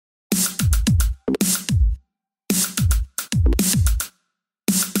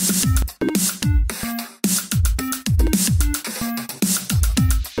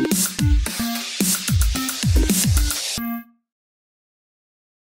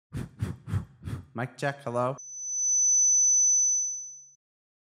Mic check, hello.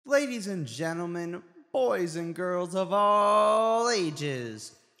 Ladies and gentlemen, boys and girls of all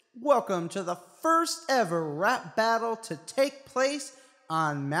ages, welcome to the first ever rap battle to take place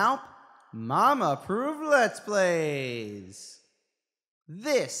on Malp Mama Approved Let's Plays.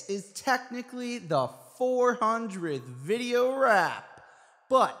 This is technically the 400th video rap,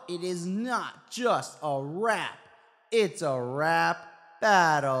 but it is not just a rap, it's a rap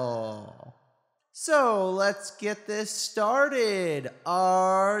battle. So let's get this started.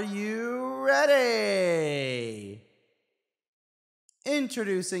 Are you ready?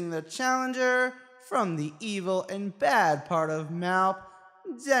 Introducing the challenger from the evil and bad part of Malp,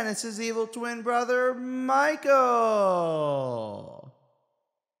 Dennis's evil twin brother, Michael.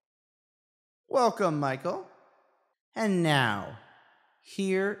 Welcome, Michael. And now,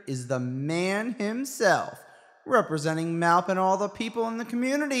 here is the man himself, representing Malp and all the people in the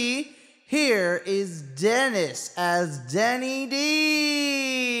community. Here is Dennis as Denny D.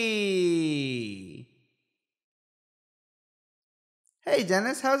 Hey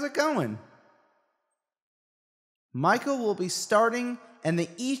Dennis, how's it going? Michael will be starting and they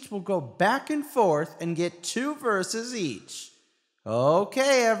each will go back and forth and get 2 verses each.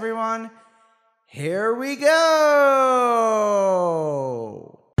 Okay everyone, here we go!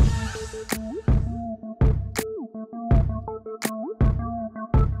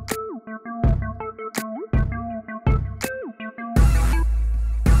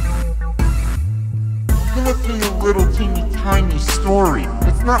 I'm gonna tell you a little teeny tiny story.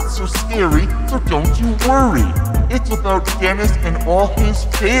 It's not so scary, so don't you worry. It's about Dennis and all his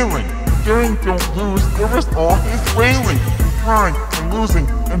failing. During Don't Lose, there was all his wailing, crying and losing,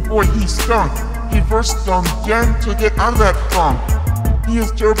 and boy he stunk. He first stung Jen to get out of that funk. He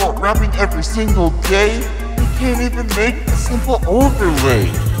is terrible at rapping every single day. He can't even make a simple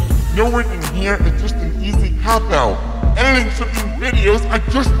overlay. Nowhere in here is just an easy cop-out. Editing shipping videos, I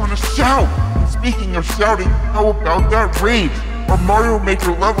just wanna shout. Speaking of shouting, how about that rage? Or Mario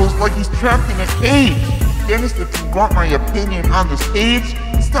Maker levels like he's trapped in a cage. Dennis, if you want my opinion on the stage,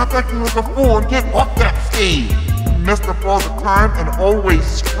 stop acting like a fool and get off that stage. You messed up all the time and always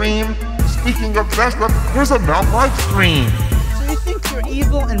scream. Speaking of messed up, here's a Malp live stream. So you think you're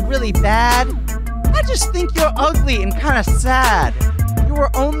evil and really bad? I just think you're ugly and kinda sad. You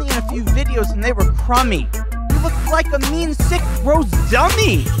were only in a few videos and they were crummy. You look like a mean, sick, gross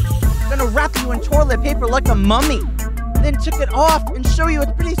dummy. Gonna wrap you in toilet paper like a mummy, then took it off and show you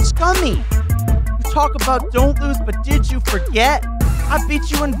it's pretty scummy. You talk about Don't Lose, but did you forget? I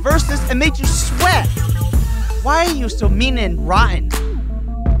beat you in verses and made you sweat. Why are you so mean and rotten?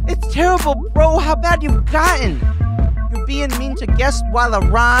 It's terrible, bro, how bad you've gotten. You're being mean to guests while I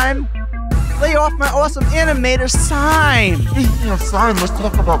rhyme. Lay off my awesome animator sign. Speaking of sign, let's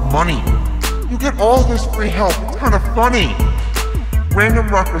talk about money. You get all this free help, it's kinda funny. Random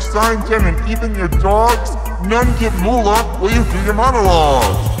rocker, sign Jen, and even your dogs, none get moolah while you do your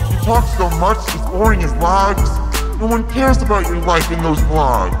monologues. You talk so much, it's boring as logs. No one cares about your life in those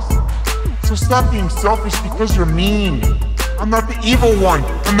vlogs. So stop being selfish because you're mean. I'm not the evil one,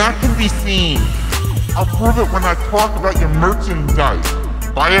 and that can be seen. I'll prove it when I talk about your merchandise.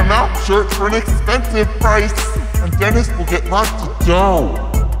 Buy a Malp shirt for an expensive price, and Dennis will get lots of dough.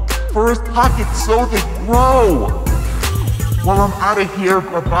 For his pockets so they grow. Well, I'm out of here,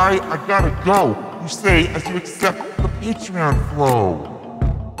 bye-bye, I gotta go. You say as you accept the Patreon flow.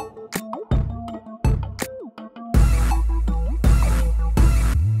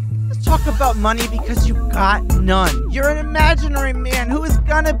 Let's talk about money because you got none. You're an imaginary man who is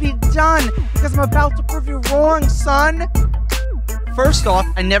gonna be done because I'm about to prove you wrong, son. First off,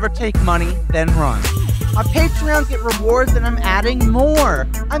 I never take money, then run. My Patreons get rewards and I'm adding more.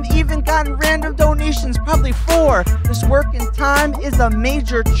 I'm even gotten random donations, probably 4. This work and time is a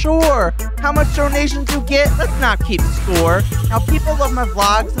major chore. How much donations you get? Let's not keep score. Now people love my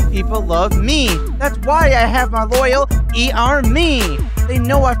vlogs and people love me. That's why I have my loyal ER-me. They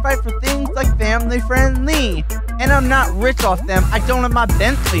know I fight for things like family friendly. And I'm not rich off them, I don't have my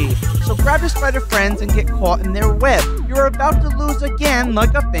Bentley. So grab your spider friends and get caught in their web. You're about to lose again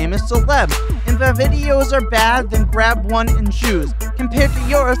like a famous celeb. If the videos are bad, then grab one and choose. Compared to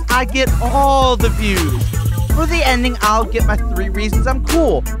yours, I get all the views. For the ending, I'll get my 3 reasons I'm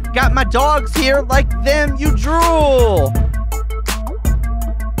cool. Got my dogs here, like them you drool.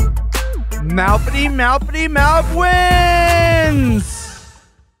 Malpity, Malpity, Malp wins!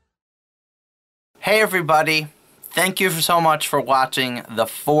 Hey everybody, thank you so much for watching the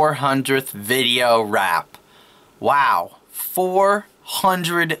 400th video rap. Wow,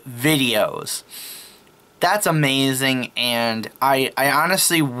 400 videos. That's amazing, and I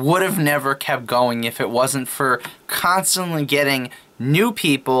honestly would have never kept going if it wasn't for constantly getting new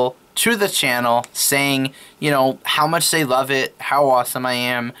people to the channel saying, you know, how much they love it, how awesome I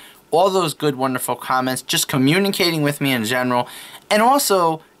am, all those good, wonderful comments, just communicating with me in general, and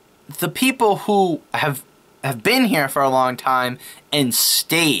also the people who have been here for a long time and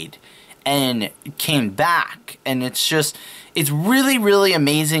stayed and came back, and it's really, really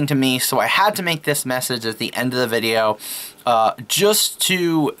amazing to me. So I had to make this message at the end of the video just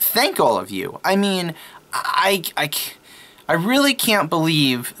to thank all of you. I mean, I really can't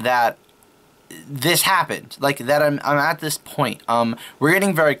believe that this happened, like that I'm at this point. We're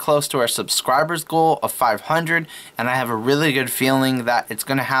getting very close to our subscribers goal of 500, and I have a really good feeling that it's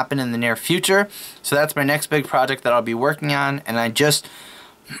going to happen in the near future. So that's my next big project that I'll be working on, and I just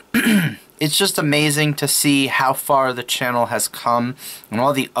it's just amazing to see how far the channel has come and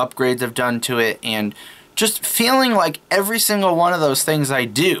all the upgrades I've done to it, and just feeling like every single one of those things I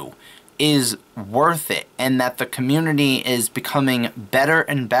do is worth it, and that the community is becoming better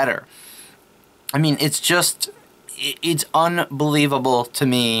and better. I mean, it's unbelievable to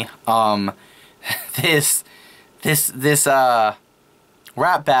me. This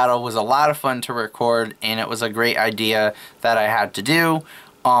rap battle was a lot of fun to record, and it was a great idea that I had to do.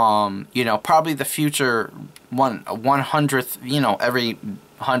 You know, probably the future 100th, you know, every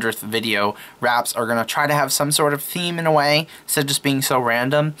 100th video raps are gonna try to have some sort of theme in a way instead of just being so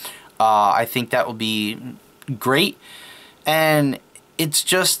random. I think that will be great, and it's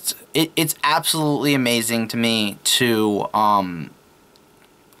just it's absolutely amazing to me to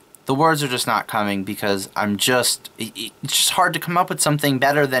the words are just not coming, because it's just hard to come up with something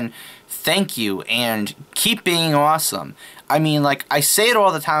better than thank you and keep being awesome. I mean, like, I say it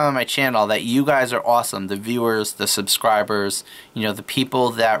all the time on my channel that you guys are awesome, the viewers, the subscribers, you know, the people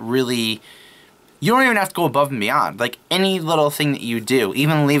that really, you don't even have to go above and beyond. Like, any little thing that you do,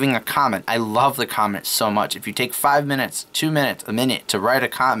 even leaving a comment. I love the comments so much. If you take 5 minutes, 2 minutes, a minute to write a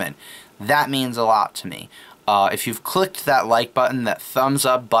comment, that means a lot to me. If you've clicked that like button, that thumbs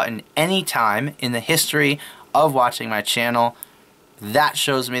up button anytime in the history of watching my channel, that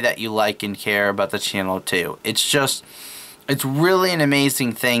shows me that you like and care about the channel too. It's really an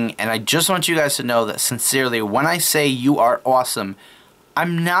amazing thing, and I just want you guys to know that sincerely, when I say you are awesome,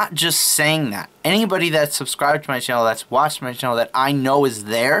 I'm not just saying that. Anybody that's subscribed to my channel, that's watched my channel, that I know is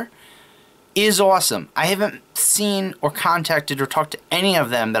there, is awesome. I haven't seen or contacted or talked to any of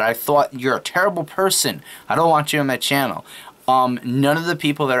them that I thought, you're a terrible person, I don't want you on my channel. None of the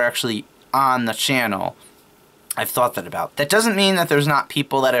people that are actually on the channel I've thought that about. That doesn't mean that there's not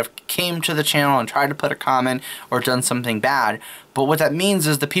people that have came to the channel and tried to put a comment or done something bad, but what that means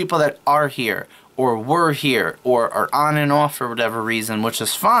is the people that are here, or were here, or are on and off for whatever reason, which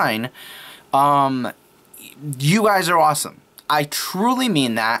is fine, you guys are awesome. I truly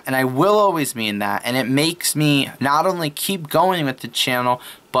mean that, and I will always mean that, and it makes me not only keep going with the channel,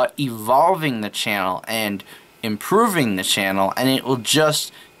 but evolving the channel and improving the channel, and it will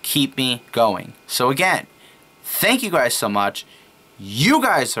just keep me going. So again, thank you guys so much. You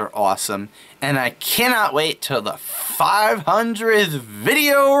guys are awesome, and I cannot wait till the 500th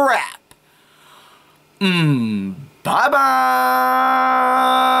video wrap. Bye-bye!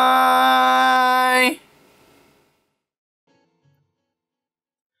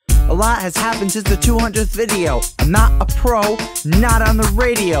 A lot has happened since the 200th video. I'm not a pro, not on the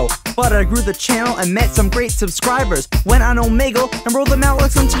radio, but I grew the channel and met some great subscribers. Went on Omegle and rolled them out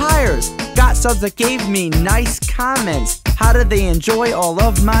like some tires. Got subs that gave me nice comments. How did they enjoy all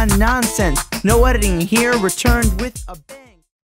of my nonsense? No editing here, returned with a